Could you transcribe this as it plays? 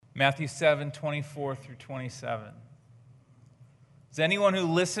Matthew 7:24 through 27. As anyone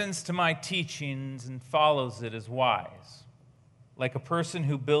who listens to my teachings and follows it is wise, like a person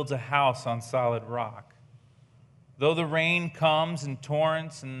who builds a house on solid rock. Though the rain comes in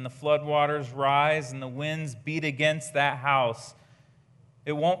torrents and the floodwaters rise and the winds beat against that house,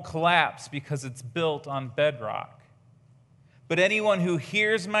 it won't collapse because it's built on bedrock. But anyone who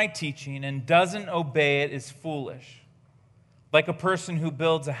hears my teaching and doesn't obey it is foolish, like a person who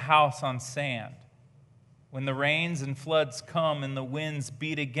builds a house on sand. When the rains and floods come and the winds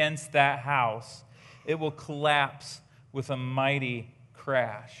beat against that house, it will collapse with a mighty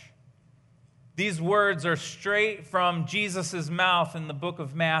crash. These words are straight from Jesus' mouth in the book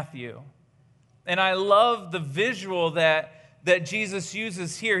of Matthew. And I love the visual that Jesus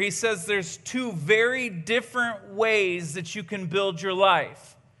uses here. He says there's two very different ways that you can build your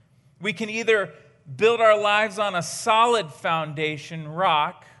life. We can either build our lives on a solid foundation,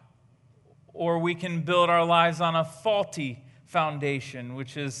 rock, or we can build our lives on a faulty foundation,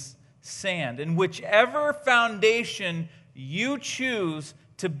 which is sand. And whichever foundation you choose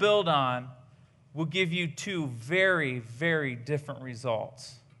to build on will give you two very, very different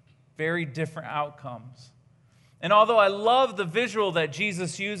results, very different outcomes. And although I love the visual that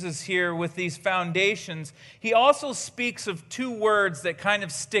Jesus uses here with these foundations, he also speaks of two words that kind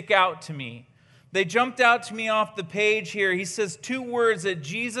of stick out to me. They jumped out to me off the page here. He says two words that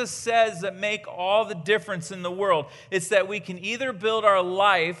Jesus says that make all the difference in the world. It's that we can either build our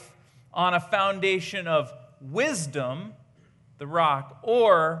life on a foundation of wisdom, the rock,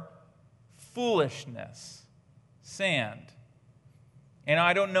 or foolishness, sand. And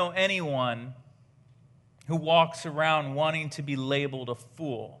I don't know anyone who walks around wanting to be labeled a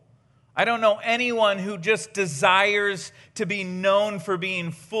fool. I don't know anyone who just desires to be known for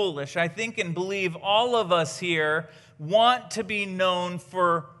being foolish. I think and believe all of us here want to be known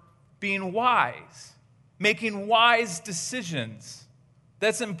for being wise, making wise decisions.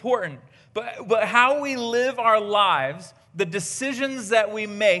 That's important. But how we live our lives, the decisions that we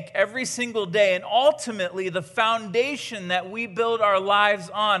make every single day, and ultimately the foundation that we build our lives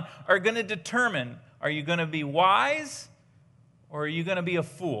on are going to determine, are you going to be wise or are you going to be a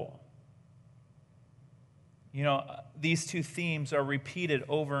fool? You know, these two themes are repeated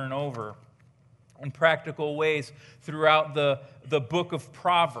over and over in practical ways throughout the book of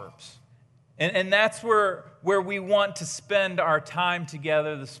Proverbs. And that's where we want to spend our time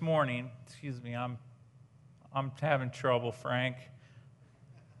together this morning. Excuse me, I'm having trouble, Frank.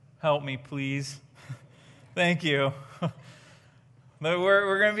 Help me, please. Thank you. But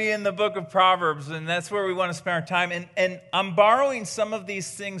we're going to be in the book of Proverbs, and that's where we want to spend our time. And I'm borrowing some of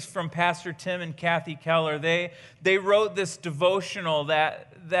these things from Pastor Tim and Kathy Keller. They wrote this devotional that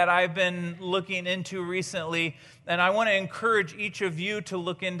I've been looking into recently, and I want to encourage each of you to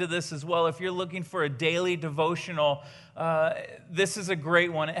look into this as well. If you're looking for a daily devotional, this is a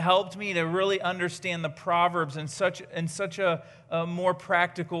great one. It helped me to really understand the Proverbs in such a more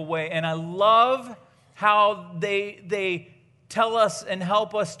practical way. And I love how they tell us and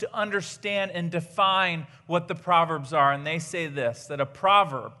help us to understand and define what the Proverbs are. And they say this, that a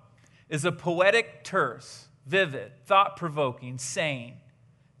proverb is a poetic, terse, vivid, thought-provoking saying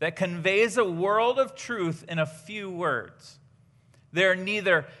that conveys a world of truth in a few words. They are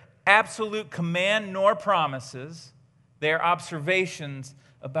neither absolute command nor promises. They are observations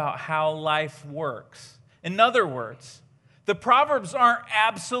about how life works. In other words, the Proverbs aren't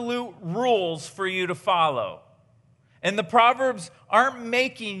absolute rules for you to follow. And the Proverbs aren't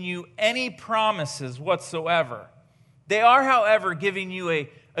making you any promises whatsoever. They are, however, giving you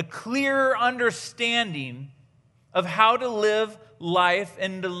a clearer understanding of how to live life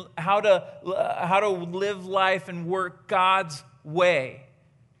and how to live life and work God's way.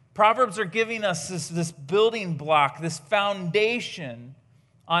 Proverbs are giving us this building block, this foundation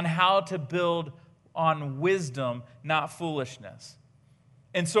on how to build on wisdom, not foolishness.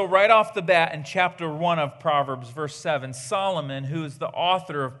 And so right off the bat in chapter 1 of Proverbs, verse 7, Solomon, who is the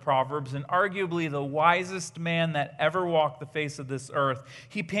author of Proverbs and arguably the wisest man that ever walked the face of this earth,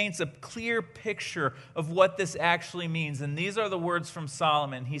 he paints a clear picture of what this actually means. And these are the words from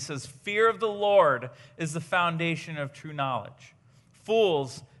Solomon. He says, "Fear of the Lord is the foundation of true knowledge.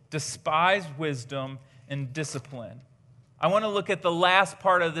 Fools despise wisdom and discipline." I want to look at the last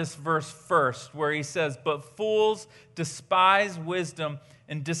part of this verse first, where he says, "But fools despise wisdom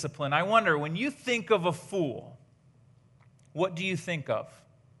and discipline." I wonder, when you think of a fool, what do you think of?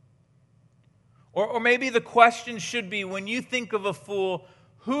 Or maybe the question should be, when you think of a fool,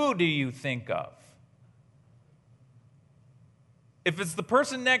 who do you think of? If it's the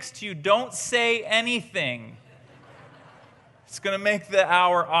person next to you, don't say anything. It's going to make the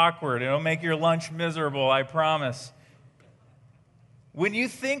hour awkward. It'll make your lunch miserable, I promise. When you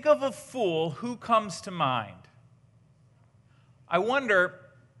think of a fool, who comes to mind? I wonder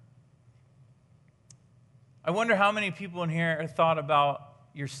how many people in here have thought about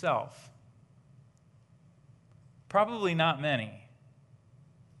yourself. Probably not many.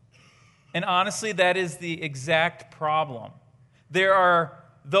 And honestly, that is the exact problem. There are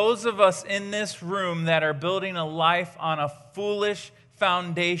those of us in this room that are building a life on a foolish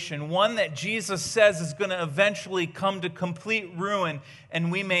foundation, one that Jesus says is going to eventually come to complete ruin,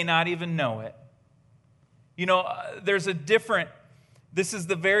 and we may not even know it. You know, this is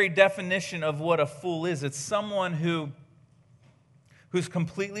the very definition of what a fool is. It's someone who's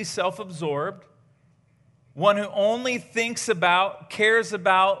completely self-absorbed, one who only thinks about, cares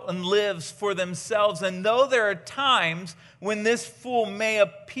about, and lives for themselves. And though there are times when this fool may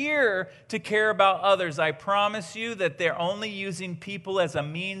appear to care about others, I promise you that they're only using people as a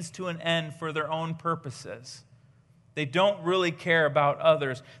means to an end for their own purposes. They don't really care about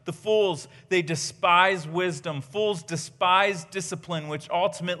others. The fools, they despise wisdom. Fools despise discipline, which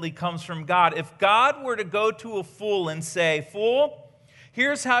ultimately comes from God. If God were to go to a fool and say, "Fool,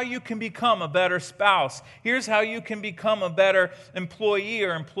 here's how you can become a better spouse. Here's how you can become a better employee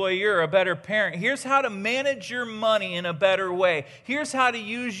or employer, a better parent. Here's how to manage your money in a better way. Here's how to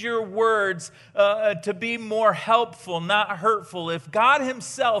use your words to be more helpful, not hurtful." If God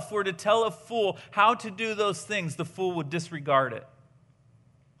himself were to tell a fool how to do those things, the fool would disregard it,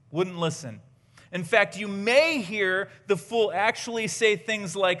 wouldn't listen. In fact, you may hear the fool actually say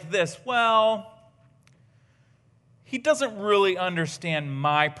things like this: "Well, he doesn't really understand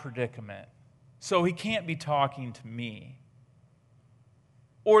my predicament, so he can't be talking to me."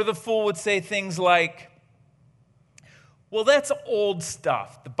 Or the fool would say things like, "Well, that's old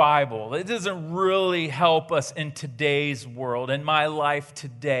stuff, the Bible. It doesn't really help us in today's world, in my life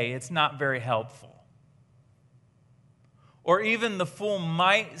today. It's not very helpful." Or even the fool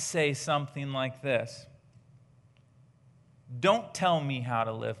might say something like this: "Don't tell me how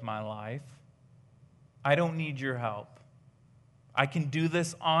to live my life. I don't need your help. I can do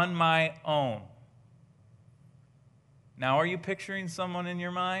this on my own." Now, are you picturing someone in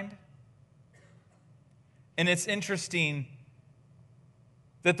your mind? And it's interesting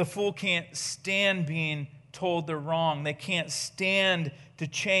that the fool can't stand being told they're wrong. They can't stand to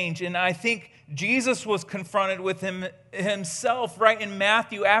change. And I think Jesus was confronted with himself right in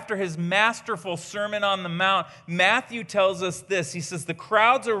Matthew after his masterful Sermon on the Mount. Matthew tells us this. He says, the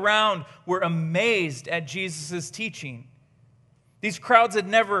crowds around were amazed at Jesus' teaching. These crowds had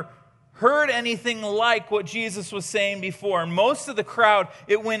never heard anything like what Jesus was saying before. And most of the crowd,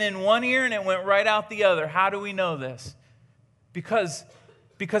 it went in one ear and it went right out the other. How do we know this? Because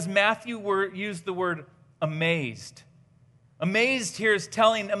Matthew used the word amazed. Amazed here is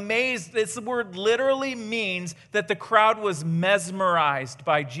telling, amazed, this word literally means that the crowd was mesmerized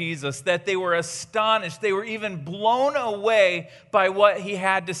by Jesus, that they were astonished, they were even blown away by what he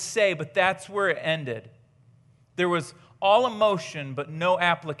had to say, but that's where it ended. There was all emotion, but no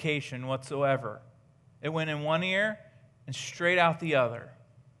application whatsoever. It went in one ear and straight out the other.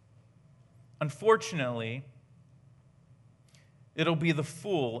 Unfortunately, it'll be the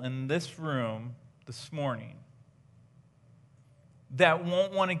fool in this room this morning that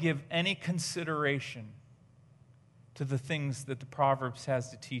won't want to give any consideration to the things that the Proverbs has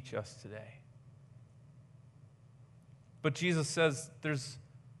to teach us today. But Jesus says there's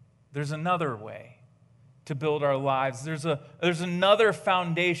another way to build our lives. There's another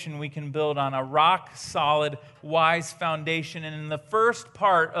foundation we can build on, a rock-solid, wise foundation. And in the first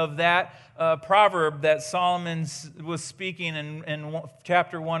part of that proverb that Solomon was speaking in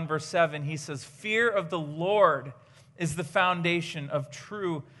chapter 1, verse 7, he says, "Fear of the Lord is the foundation of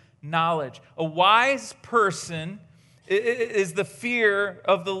true knowledge." A wise person is the fear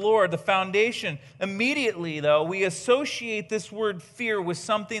of the Lord, the foundation. Immediately, though, we associate this word fear with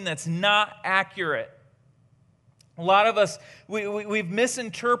something that's not accurate. A lot of us, we've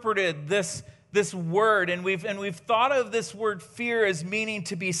misinterpreted this word, and we've thought of this word fear as meaning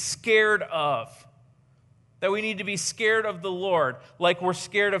to be scared of. That we need to be scared of the Lord, like we're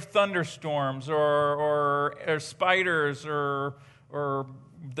scared of thunderstorms or spiders or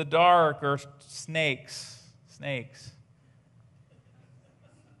the dark or snakes.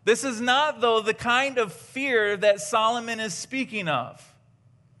 This is not, though, the kind of fear that Solomon is speaking of.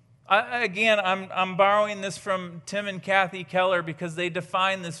 I'm borrowing this from Tim and Kathy Keller because they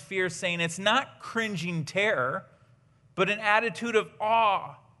define this fear saying it's not cringing terror, but an attitude of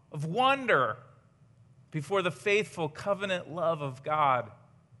awe, of wonder before the faithful covenant love of God.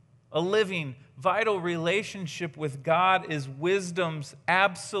 A living, vital relationship with God is wisdom's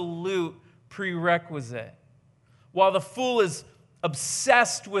absolute prerequisite. While the fool is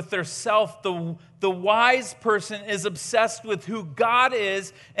obsessed with their self, the wise person is obsessed with who God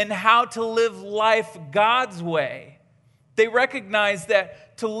is and how to live life God's way. They recognize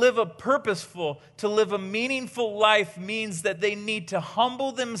that to live a purposeful, to live a meaningful life means that they need to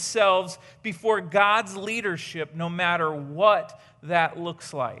humble themselves before God's leadership, no matter what that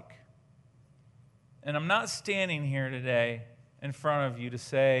looks like. And I'm not standing here today in front of you to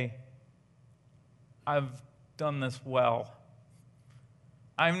say, I've done this well.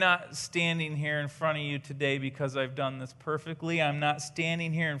 I'm not standing here in front of you today because I've done this perfectly. I'm not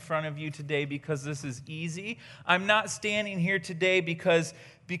standing here in front of you today because this is easy. I'm not standing here today because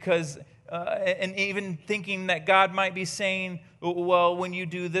and even thinking that God might be saying, well, when you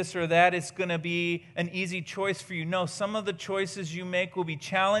do this or that, it's going to be an easy choice for you. No, some of the choices you make will be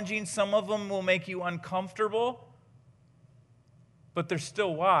challenging. Some of them will make you uncomfortable, but they're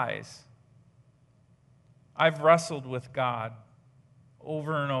still wise. I've wrestled with God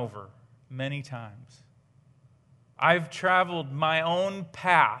over and over many times. I've traveled my own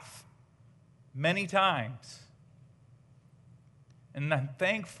path many times. And I'm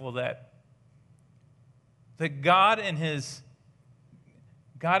thankful that God in His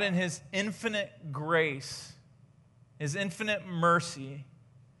infinite grace, His infinite mercy,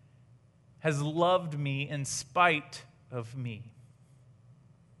 has loved me in spite of me.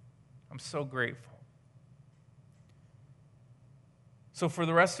 I'm so grateful. So for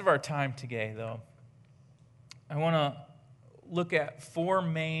the rest of our time today, though, I want to look at four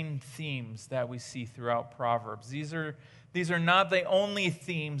main themes that we see throughout Proverbs. These are not the only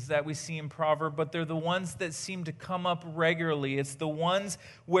themes that we see in Proverbs, but they're the ones that seem to come up regularly. It's the ones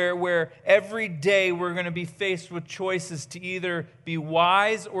where every day we're going to be faced with choices to either be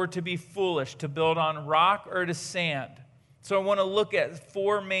wise or to be foolish, to build on rock or to sand. So I want to look at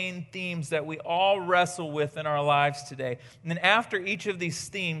four main themes that we all wrestle with in our lives today. And then after each of these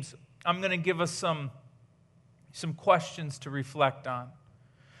themes, I'm going to give us some questions to reflect on.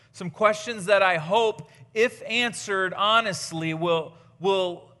 Some questions that I hope, if answered honestly, will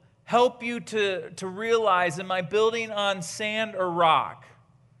help you to realize, am I building on sand or rock?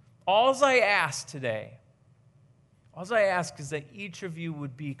 All I ask today, is that each of you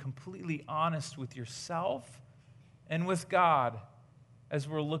would be completely honest with yourself and with God as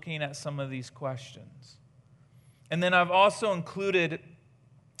we're looking at some of these questions. And then I've also included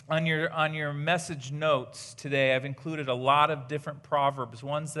on your message notes today, I've included a lot of different proverbs,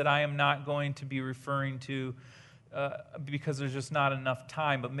 ones that I am not going to be referring to because there's just not enough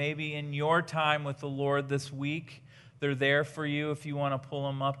time. But maybe in your time with the Lord this week, they're there for you. If you want to pull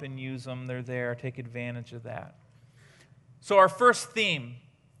them up and use them, they're there. Take advantage of that. So our first theme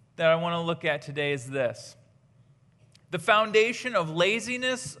that I want to look at today is this: the foundation of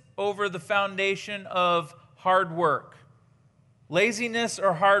laziness over the foundation of hard work. Laziness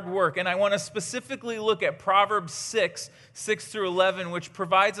or hard work. And I want to specifically look at Proverbs 6 through 11, which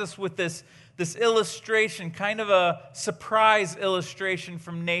provides us with this illustration, kind of a surprise illustration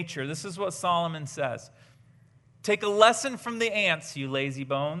from nature. This is what Solomon says. Take a lesson from the ants, you lazy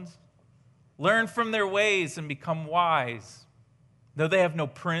bones. Learn from their ways and become wise. Though they have no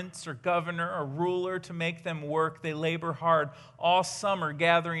prince or governor or ruler to make them work, they labor hard all summer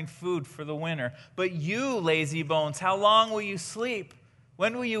gathering food for the winter. But you, lazy bones, how long will you sleep?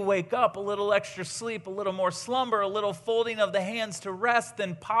 When will you wake up? A little extra sleep, a little more slumber, a little folding of the hands to rest,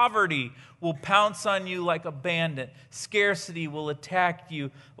 then poverty will pounce on you like a bandit. Scarcity will attack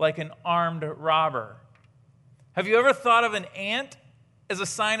you like an armed robber. Have you ever thought of an ant as a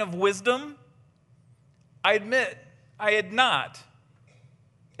sign of wisdom? I admit, I had not.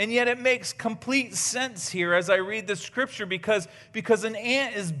 And yet it makes complete sense here as I read the scripture because an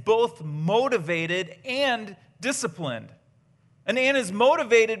ant is both motivated and disciplined. An ant is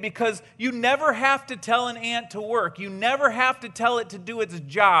motivated because you never have to tell an ant to work. You never have to tell it to do its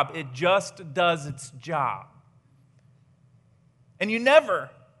job. It just does its job. And you never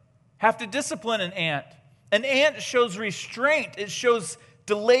have to discipline an ant. An ant shows restraint. It shows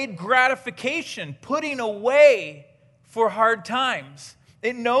delayed gratification, putting away for hard times.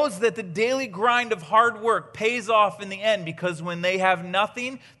 It knows that the daily grind of hard work pays off in the end because when they have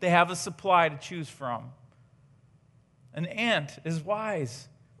nothing, they have a supply to choose from. An ant is wise.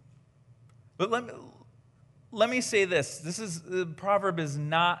 But let me say this. The proverb is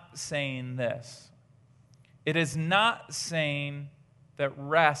not saying this. It is not saying that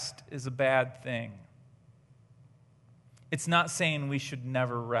rest is a bad thing. It's not saying we should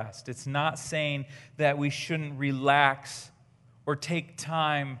never rest. It's not saying that we shouldn't relax or take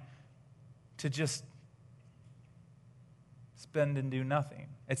time to just spend and do nothing.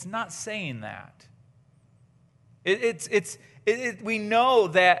 It's not saying that. We know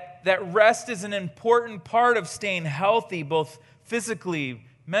that rest is an important part of staying healthy, both physically,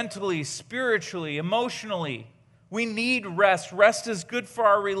 mentally, spiritually, emotionally. We need rest. Rest is good for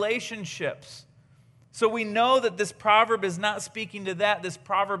our relationships. So we know that this proverb is not speaking to that. This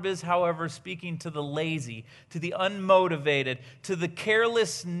proverb is, however, speaking to the lazy, to the unmotivated, to the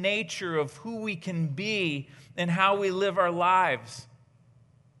careless nature of who we can be and how we live our lives.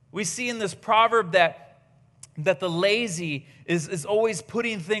 We see in this proverb that the lazy is always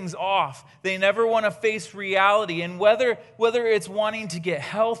putting things off. They never want to face reality. And whether it's wanting to get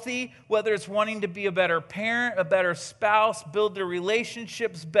healthy, whether it's wanting to be a better parent, a better spouse, build their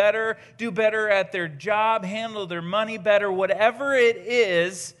relationships better, do better at their job, handle their money better, whatever it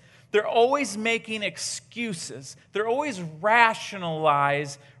is, they're always making excuses. They're always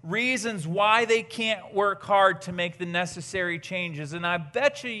rationalize reasons why they can't work hard to make the necessary changes. And I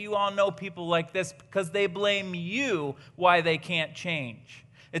bet you all know people like this because they blame you why they can't change.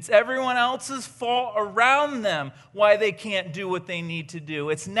 It's everyone else's fault around them why they can't do what they need to do.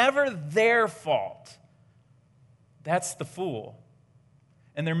 It's never their fault. That's the fool.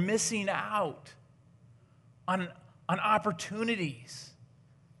 And they're missing out on opportunities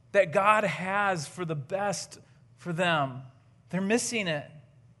that God has for the best for them. They're missing it.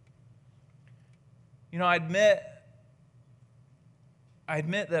 You know, I admit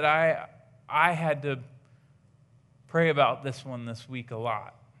that I had to pray about this one this week a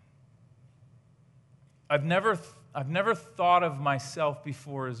lot. I've never thought of myself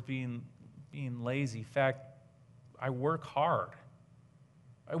before as being lazy. In fact, I work hard.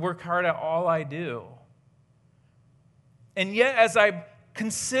 I work hard at all I do. And yet, as I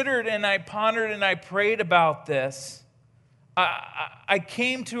considered and I pondered and I prayed about this, I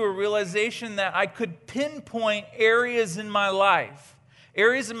came to a realization that I could pinpoint areas in my life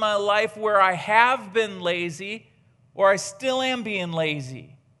where I have been lazy or I still am being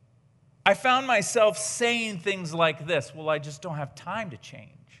lazy. I found myself saying things like this: well, I just don't have time to change.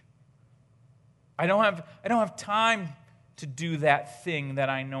 I don't have time to do that thing that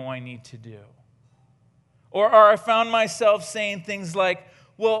I know I need to do. Or I found myself saying things like,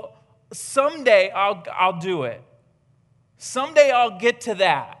 well, someday I'll do it. Someday I'll get to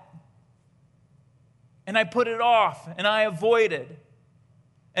that. And I put it off and I avoided.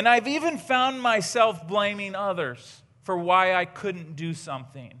 And I've even found myself blaming others for why I couldn't do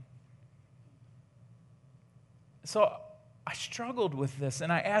something. So I struggled with this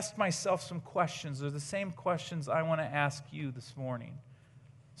and I asked myself some questions. They're the same questions I want to ask you this morning.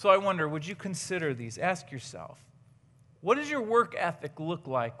 So I wonder, would you consider these? Ask yourself, what does your work ethic look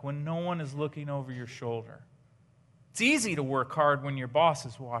like when no one is looking over your shoulder? It's easy to work hard when your boss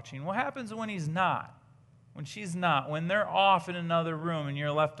is watching. What happens when he's not? When she's not? When they're off in another room and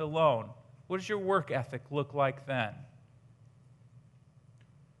you're left alone? What does your work ethic look like then?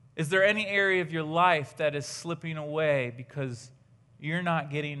 Is there any area of your life that is slipping away because you're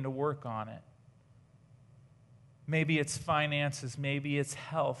not getting to work on it? Maybe it's finances, maybe it's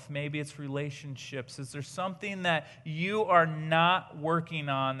health, maybe it's relationships. Is there something that you are not working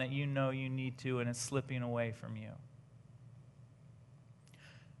on that you know you need to and it's slipping away from you?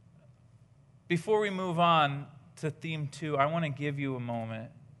 Before we move on to theme 2, I want to give you a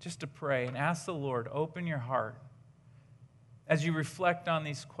moment just to pray and ask the Lord, open your heart. As you reflect on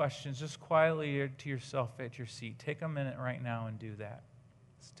these questions, just quietly to yourself at your seat. Take a minute right now and do that.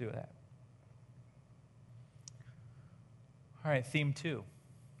 Let's do that. All right, theme 2.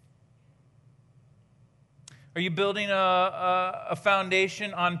 Are you building a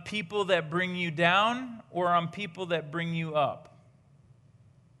foundation on people that bring you down or on people that bring you up?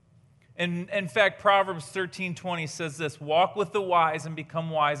 And in fact, Proverbs 13:20 says this: walk with the wise and become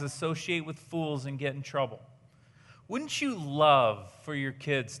wise, associate with fools and get in trouble. Wouldn't you love for your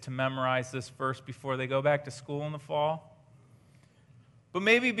kids to memorize this verse before they go back to school in the fall? But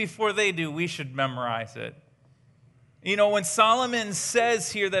maybe before they do, we should memorize it. You know, when Solomon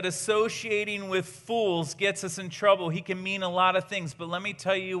says here that associating with fools gets us in trouble, he can mean a lot of things, but let me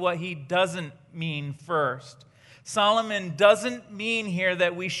tell you what he doesn't mean first. Solomon doesn't mean here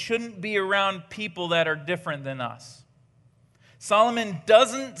that we shouldn't be around people that are different than us. Solomon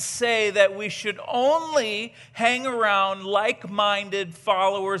doesn't say that we should only hang around like-minded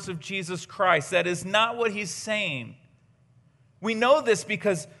followers of Jesus Christ. That is not what he's saying. We know this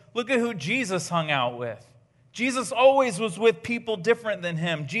because look at who Jesus hung out with. Jesus always was with people different than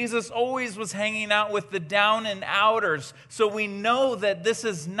him. Jesus always was hanging out with the down and outers. So we know that this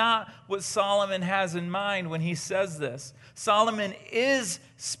is not what Solomon has in mind when he says this. Solomon is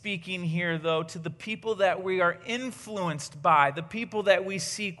speaking here, though, to the people that we are influenced by, the people that we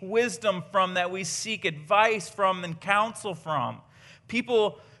seek wisdom from, that we seek advice from and counsel from.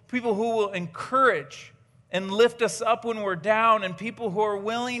 People who will encourage and lift us up when we're down, and people who are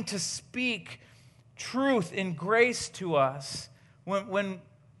willing to speak truth and grace to us when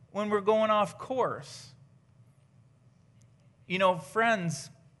we're going off course. You know, friends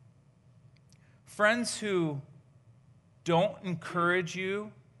who don't encourage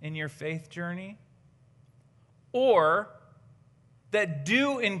you in your faith journey, or that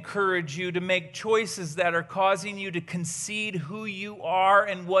do encourage you to make choices that are causing you to concede who you are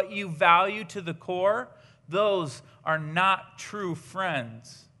and what you value to the core, those are not true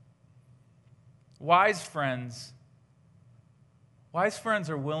friends. Wise friends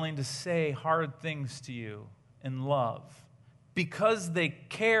are willing to say hard things to you in love because they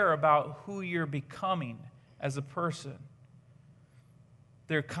care about who you're becoming as a person.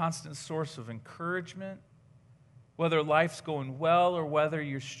 They're a constant source of encouragement. Whether life's going well or whether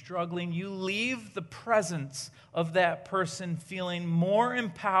you're struggling, you leave the presence of that person feeling more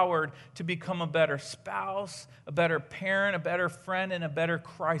empowered to become a better spouse, a better parent, a better friend, and a better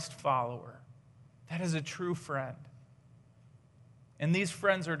Christ follower. That is a true friend. And these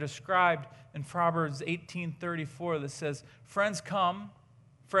friends are described in Proverbs 18:34 that says, friends come,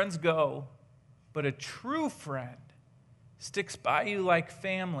 friends go, but a true friend sticks by you like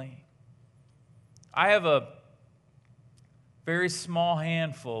family. I have a very small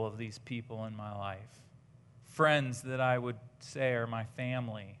handful of these people in my life. Friends that I would say are my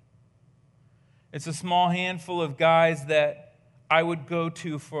family. It's a small handful of guys that I would go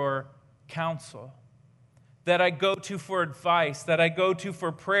to for counsel, that I go to for advice, that I go to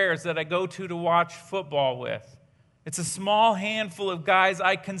for prayers, that I go to watch football with. It's a small handful of guys.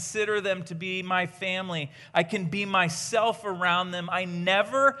 I consider them to be my family. I can be myself around them. I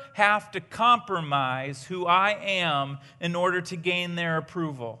never have to compromise who I am in order to gain their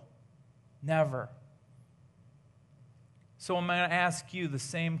approval. Never. So I'm going to ask you the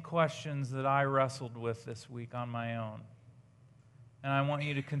same questions that I wrestled with this week on my own. And I want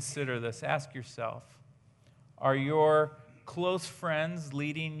you to consider this. Ask yourself, are your close friends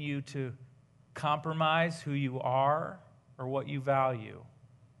leading you to compromise who you are or what you value?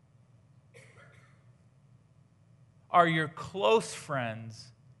 Are your close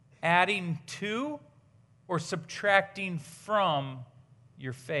friends adding to or subtracting from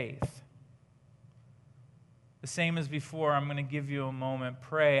your faith? The same as before, I'm going to give you a moment.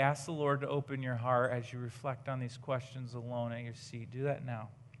 Pray. Ask the Lord to open your heart as you reflect on these questions alone at your seat. Do that now.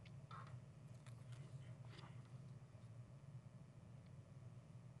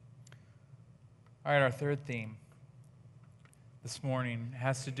 All right, our third theme this morning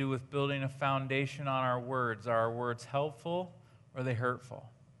has to do with building a foundation on our words. Are our words helpful or are they hurtful?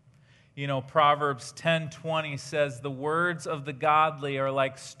 You know, Proverbs 10:20 says, the words of the godly are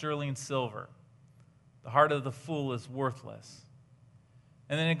like sterling silver. The heart of the fool is worthless.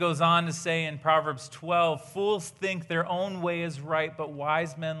 And then it goes on to say in Proverbs 12, fools think their own way is right, but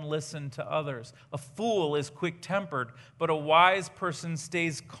wise men listen to others. A fool is quick-tempered, but a wise person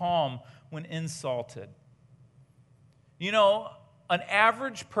stays calm when insulted. You know, an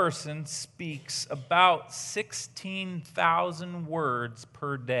average person speaks about 16,000 words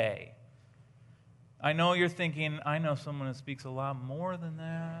per day. I know you're thinking, I know someone who speaks a lot more than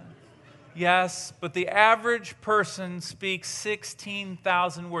that. Yes, but the average person speaks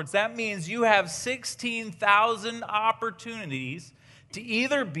 16,000 words. That means you have 16,000 opportunities to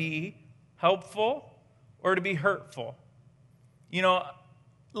either be helpful or to be hurtful. You know,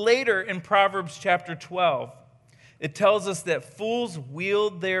 later in Proverbs chapter 12, it tells us that fools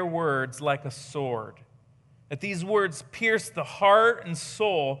wield their words like a sword, that these words pierce the heart and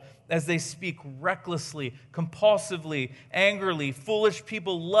soul as they speak recklessly, compulsively, angrily. Foolish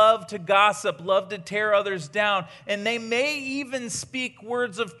people love to gossip, love to tear others down, and they may even speak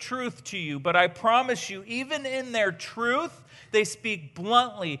words of truth to you, but I promise you, even in their truth, they speak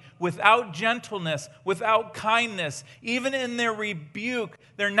bluntly, without gentleness, without kindness. Even in their rebuke,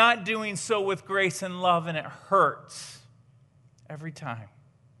 they're not doing so with grace and love, and it hurts every time.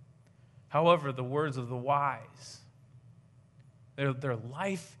 However, the words of the wise, they're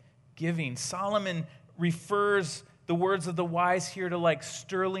life-giving. Solomon refers the words of the wise here to like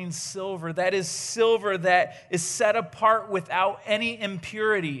sterling silver. That is silver that is set apart without any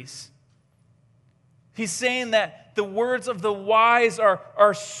impurities. He's saying that the words of the wise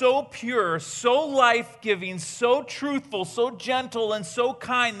are so pure, so life-giving, so truthful, so gentle, and so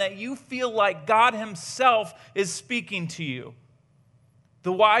kind that you feel like God himself is speaking to you.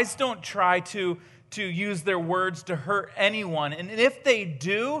 The wise don't try to use their words to hurt anyone. And if they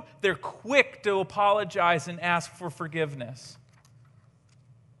do, they're quick to apologize and ask for forgiveness.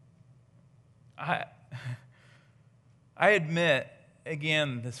 I admit,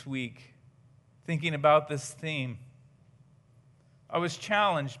 again this week, thinking about this theme, I was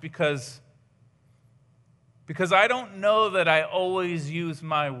challenged because I don't know that I always use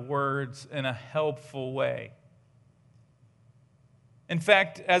my words in a helpful way. In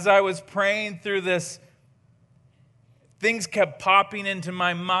fact, as I was praying through this, things kept popping into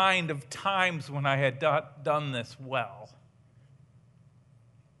my mind of times when I had done this well.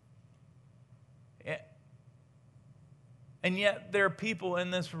 And yet there are people in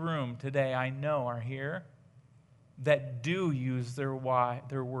this room today I know are here that do use their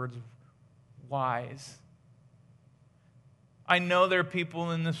words wise. I know there are people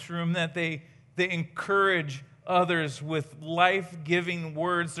in this room that they encourage others with life-giving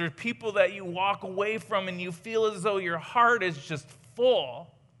words. There are people that you walk away from and you feel as though your heart is just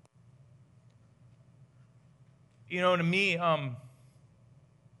full. You know, to me, I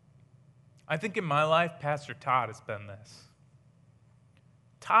think in my life, Pastor Todd has been this.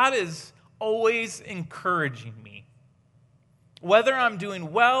 Todd is always encouraging me. Whether I'm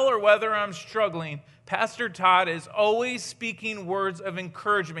doing well or whether I'm struggling, Pastor Todd is always speaking words of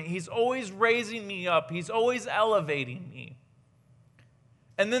encouragement. He's always raising me up. He's always elevating me.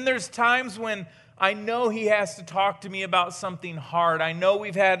 And then there's times when I know he has to talk to me about something hard. I know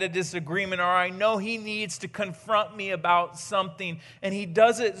we've had a disagreement, or I know he needs to confront me about something. And he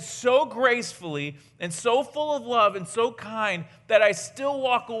does it so gracefully and so full of love and so kind that I still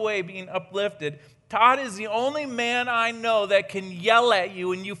walk away being uplifted. Todd is the only man I know that can yell at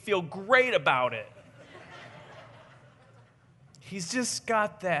you and you feel great about it. He's just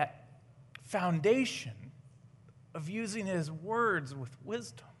got that foundation of using his words with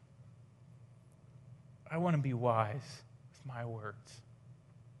wisdom. I want to be wise with my words.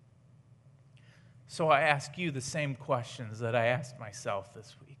 So I ask you the same questions that I asked myself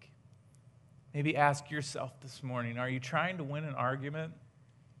this week. Maybe ask yourself this morning, are you trying to win an argument?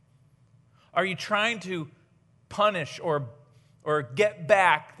 Are you trying to punish or get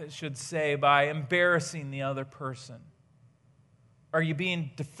back, that should say, by embarrassing the other person? Are you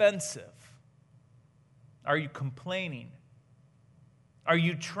being defensive? Are you complaining? Are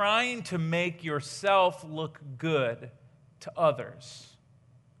you trying to make yourself look good to others?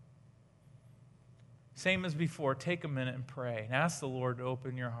 Same as before, take a minute and pray and ask the Lord to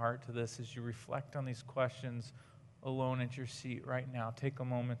open your heart to this as you reflect on these questions alone at your seat right now. Take a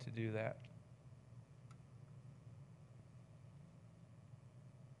moment to do that.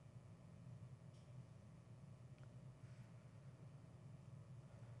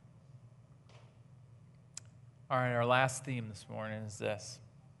 All right, our last theme this morning is this.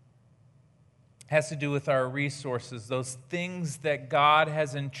 It has to do with our resources, those things that God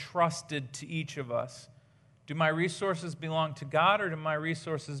has entrusted to each of us. Do my resources belong to God, or do my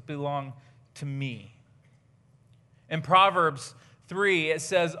resources belong to me? In Proverbs 3, it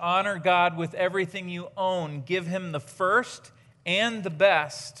says, honor God with everything you own. Give him the first and the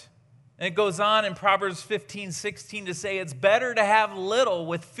best. And it goes on in Proverbs 15:16 to say, it's better to have little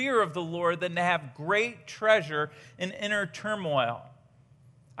with fear of the Lord than to have great treasure in inner turmoil.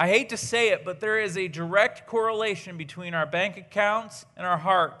 I hate to say it, but there is a direct correlation between our bank accounts and our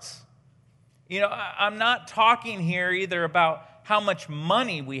hearts. You know, I'm not talking here either about how much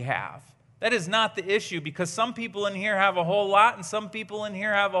money we have. That is not the issue, because some people in here have a whole lot and some people in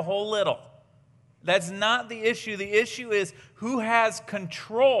here have a whole little. That's not the issue. The issue is who has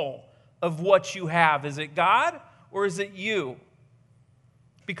control of what you have. Is it God or is it you?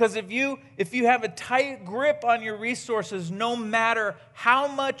 Because if you have a tight grip on your resources, no matter how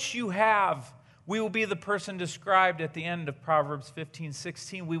much you have, we will be the person described at the end of Proverbs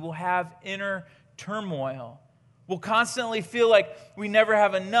 15:16. We will have inner turmoil. We'll constantly feel like we never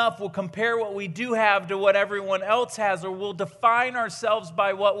have enough. We'll compare what we do have to what everyone else has, or we'll define ourselves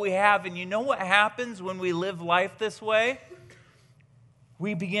by what we have. And you know what happens when we live life this way?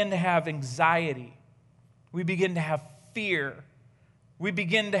 We begin to have anxiety. We begin to have fear. We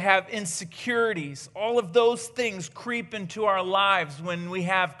begin to have insecurities. All of those things creep into our lives when we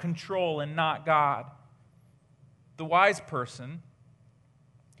have control and not God. The wise person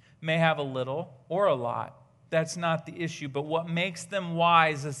may have a little or a lot. That's not the issue. But what makes them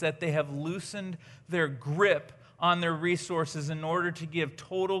wise is that they have loosened their grip on their resources in order to give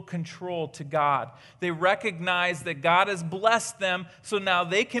total control to God. They recognize that God has blessed them, so now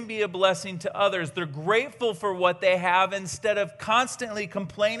they can be a blessing to others. They're grateful for what they have instead of constantly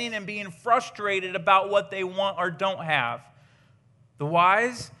complaining and being frustrated about what they want or don't have. The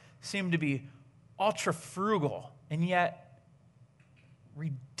wise seem to be ultra frugal and yet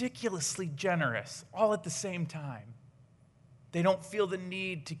ridiculously generous all at the same time. They don't feel the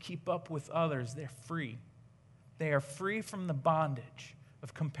need to keep up with others. They're free. They are free from the bondage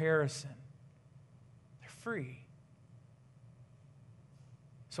of comparison. They're free.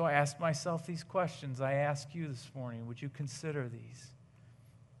 So I asked myself these questions. I ask you this morning, would you consider these?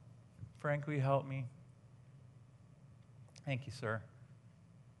 Frank, will you help me? Thank you, sir.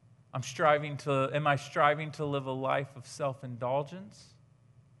 Am I striving to live a life of self-indulgence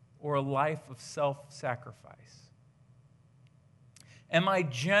or a life of self-sacrifice? Am I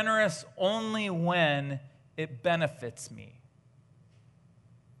generous only when it benefits me?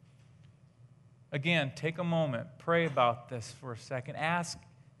 Again, take a moment, pray about this for a second. Ask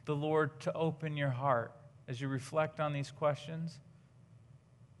the Lord to open your heart as you reflect on these questions.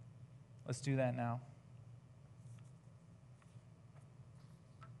 Let's do that now.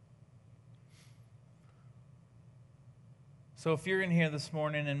 So if you're in here this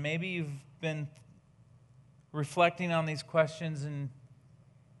morning and maybe you've been reflecting on these questions and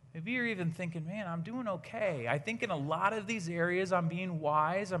maybe you're even thinking, man, I'm doing okay. I think in a lot of these areas I'm being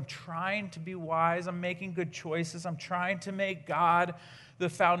wise. I'm trying to be wise. I'm making good choices. I'm trying to make God the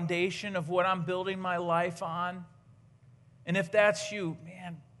foundation of what I'm building my life on. And if that's you,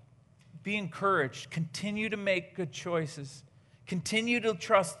 man, be encouraged. Continue to make good choices. Continue to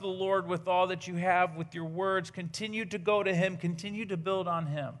trust the Lord with all that you have, with your words. Continue to go to Him. Continue to build on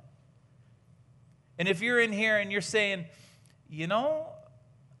Him. And if you're in here and you're saying, some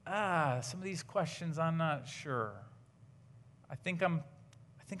of these questions I'm not sure. I think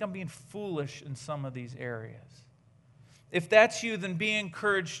I'm being foolish in some of these areas. If that's you, then be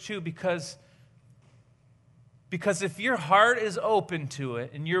encouraged too, because if your heart is open to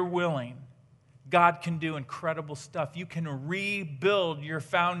it and you're willing, God can do incredible stuff. You can rebuild your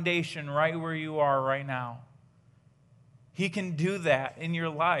foundation right where you are right now. He can do that in your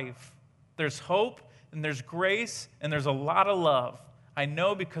life. There's hope and there's grace and there's a lot of love. I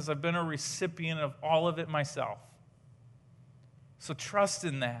know because I've been a recipient of all of it myself. So trust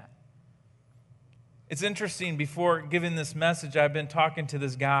in that. It's interesting, before giving this message, I've been talking to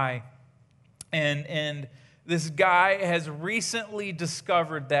this guy, and this guy has recently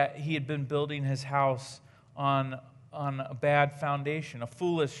discovered that he had been building his house on a bad foundation, a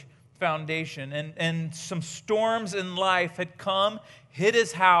foolish foundation. And some storms in life had come, hit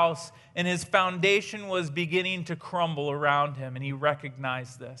his house, and his foundation was beginning to crumble around him, and he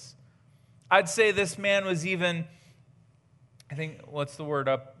recognized this. I'd say this man was even,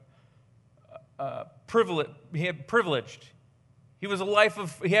 privileged. He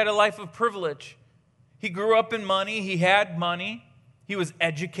had a life of privilege. He grew up in money. He had money. He was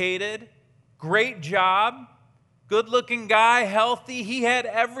educated. Great job. Good-looking guy. Healthy. He had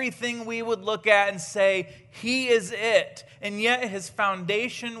everything we would look at and say, he is it. And yet his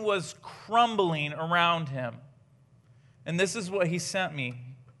foundation was crumbling around him. And this is what he sent me.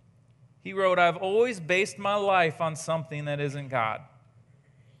 He wrote, I've always based my life on something that isn't God.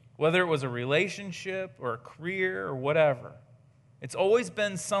 Whether it was a relationship or a career or whatever. It's always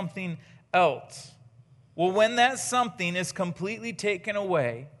been something else. Well, when that something is completely taken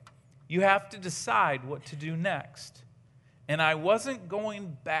away, you have to decide what to do next. And I wasn't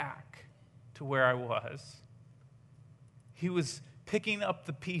going back to where I was. He was picking up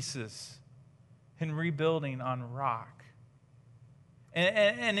the pieces and rebuilding on rock.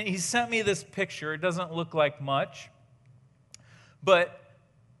 And he sent me this picture. It doesn't look like much, but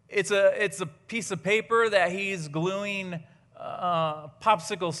it's a piece of paper that he's gluing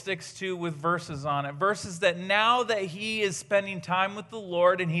popsicle sticks to with verses on it. Verses that now that he is spending time with the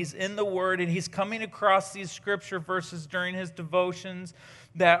Lord and he's in the Word and he's coming across these scripture verses during his devotions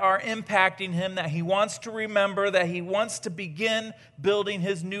that are impacting him, that he wants to remember, that he wants to begin building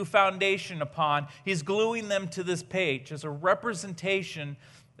his new foundation upon. He's gluing them to this page as a representation,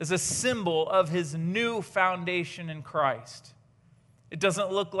 as a symbol of his new foundation in Christ. It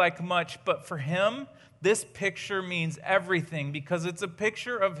doesn't look like much, but for him, this picture means everything because it's a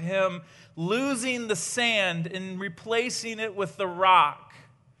picture of him losing the sand and replacing it with the rock.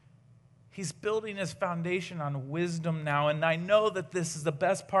 He's building his foundation on wisdom now, and I know that this is the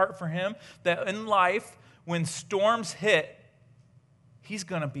best part for him, that in life, when storms hit, he's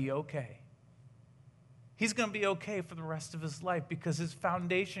going to be okay. He's going to be okay for the rest of his life because his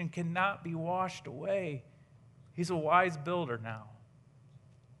foundation cannot be washed away. He's a wise builder now.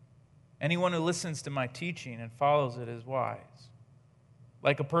 Anyone who listens to my teaching and follows it is wise,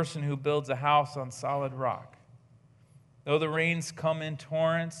 like a person who builds a house on solid rock. Though the rains come in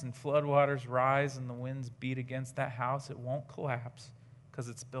torrents and floodwaters rise and the winds beat against that house, it won't collapse because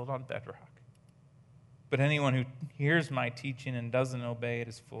it's built on bedrock. But anyone who hears my teaching and doesn't obey it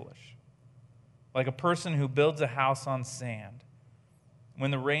is foolish, like a person who builds a house on sand. When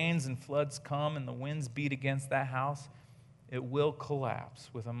the rains and floods come and the winds beat against that house, it will collapse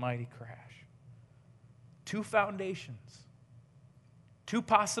with a mighty crash. Two foundations, two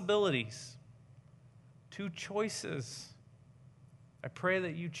possibilities, two choices. I pray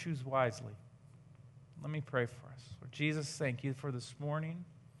that you choose wisely. Let me pray for us. Lord Jesus, thank you for this morning.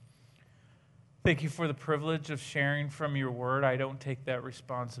 Thank you for the privilege of sharing from your word. I don't take that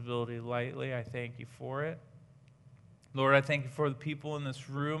responsibility lightly. I thank you for it. Lord, I thank you for the people in this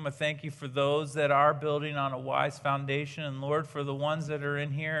room. I thank you for those that are building on a wise foundation. And Lord, for the ones that are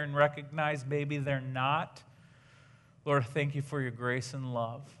in here and recognize maybe they're not, Lord, I thank you for your grace and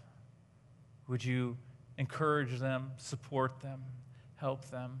love. Would you encourage them, support them, help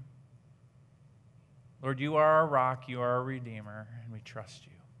them? Lord, you are our rock, you are our redeemer, and we trust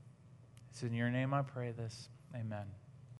you. It's in your name I pray this. Amen.